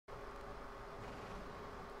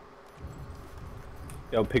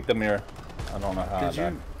Yo, pick the mirror. I don't know how. Did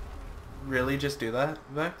you really just do that,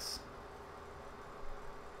 Vex?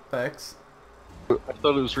 Vex? I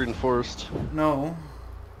thought it was reinforced. No.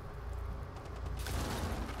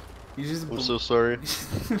 You just. I'm so sorry.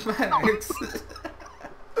 Vex.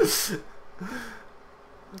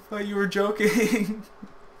 I thought you were joking.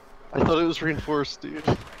 I thought it was reinforced, dude.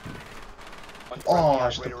 Oh,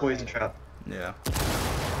 it's the poison trap. Yeah.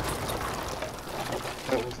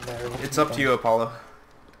 That wasn't there. It's up to you, Apollo.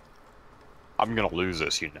 I'm gonna lose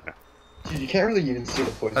this, you know. Dude, you can't really even see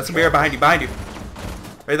the poison That's a trap. bear behind you,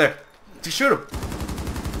 Right there. Just shoot him.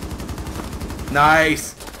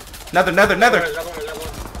 Nice. Another.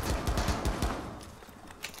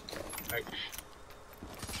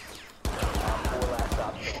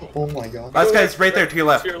 Oh my god. Last guy's right there to your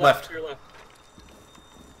left. To your left. To your left.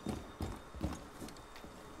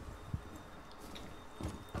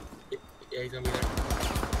 Yeah, he's gonna be there.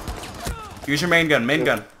 Use your main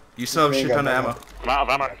gun. You still have a Main shit ton of gun, ammo. I'm out of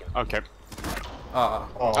ammo. Okay. Aw.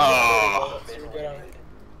 Oh, Oh. So we're good on it.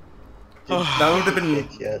 That would have been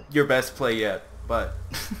picked yet. your best play yet, but.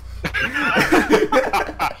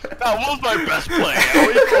 That was my best play. What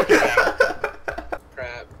are you talking about?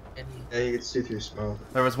 Crap. And he... Yeah, you can see through smoke.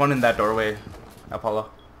 There was one in that doorway, Apollo.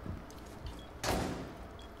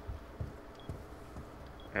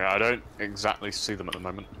 Yeah, I don't exactly see them at the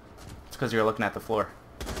moment. It's because you're looking at the floor.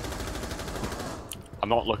 I'm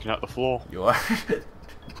not looking at the floor. You are.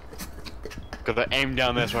 Because I aim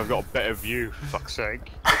down there so I've got a better view, for fuck's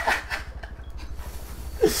sake.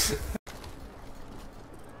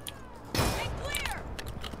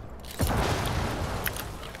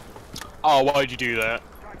 Oh, why'd you do that?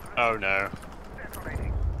 Oh no.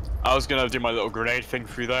 I was gonna do my little grenade thing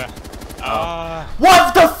through there.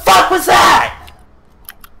 What the fuck was that?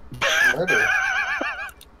 Murder.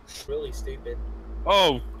 Really stupid.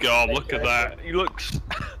 Oh god, look at that. He looks...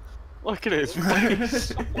 Look at his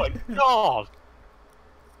face. Oh my god.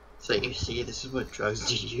 So you see, this is what drugs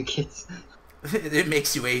do to you kids. It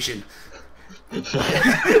makes you Asian. Okay.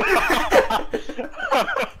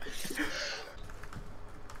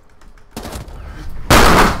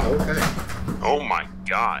 Oh my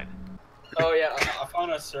god. Oh yeah, I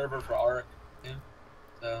found a server for Ark. Yeah.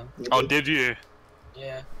 So Oh, did you?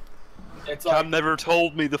 yeah, it's Cam like never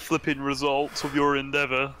told me the flipping results of your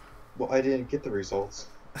endeavour. Well, I didn't get the results.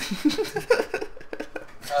 it's.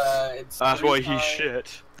 That's why 35 he's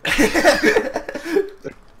shit.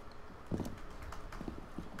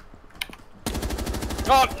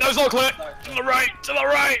 Oh, no, so clear! To the right! To the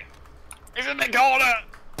right! He's in the corner!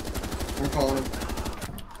 We're calling him.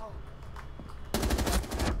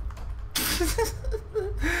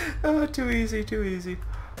 Oh, too easy.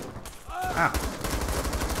 Ow.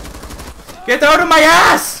 Get out of my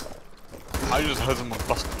ass! I just heard someone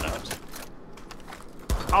busting out.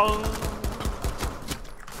 Oh.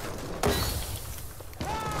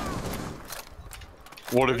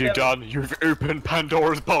 What have you done? You've opened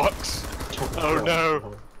Pandora's box! Oh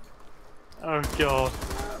no! Oh god.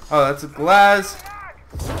 Oh, that's a glass.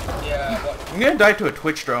 Yeah. What? I'm gonna die to a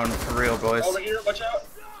Twitch drone for real, boys. Over here, watch out!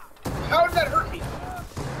 How did that hurt me?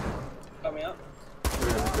 Help me out.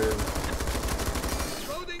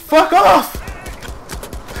 Fuck off!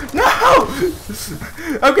 No!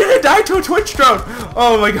 I'm gonna die to a Twitch drone!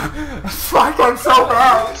 Oh my god. Fuck, I'm so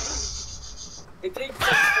bad! It takes.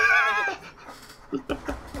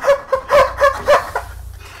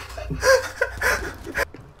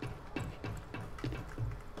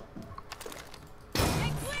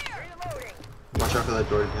 Watch out for that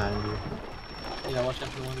door behind you. Yeah, watch out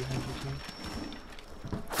for the one behind you too.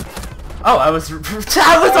 Oh, I was on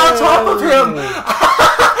top of him!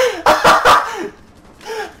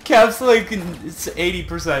 Cap's like, it's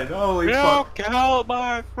 80%. Holy fuck. Look out,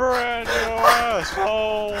 my friend, you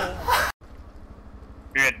asshole!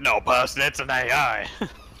 It's no person, it's an AI.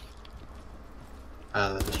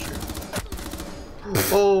 That is true.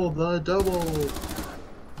 Oh, the double!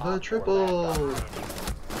 The triple!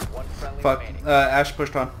 Fuck, Ash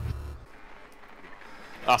pushed on.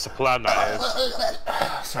 That's a plan, that is.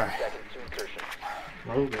 Sorry.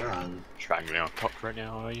 Oh, god. Strangling on top right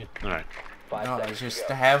now, are you? Alright. No, I was just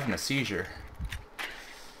having a seizure.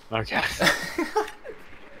 Okay.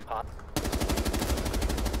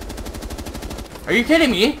 Are you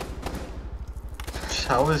kidding me?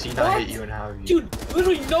 How has he not hit you and how have you? Dude,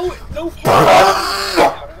 literally no How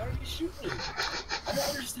are you shooting me? I don't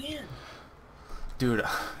understand. Dude,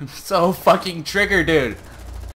 I'm so fucking triggered, dude.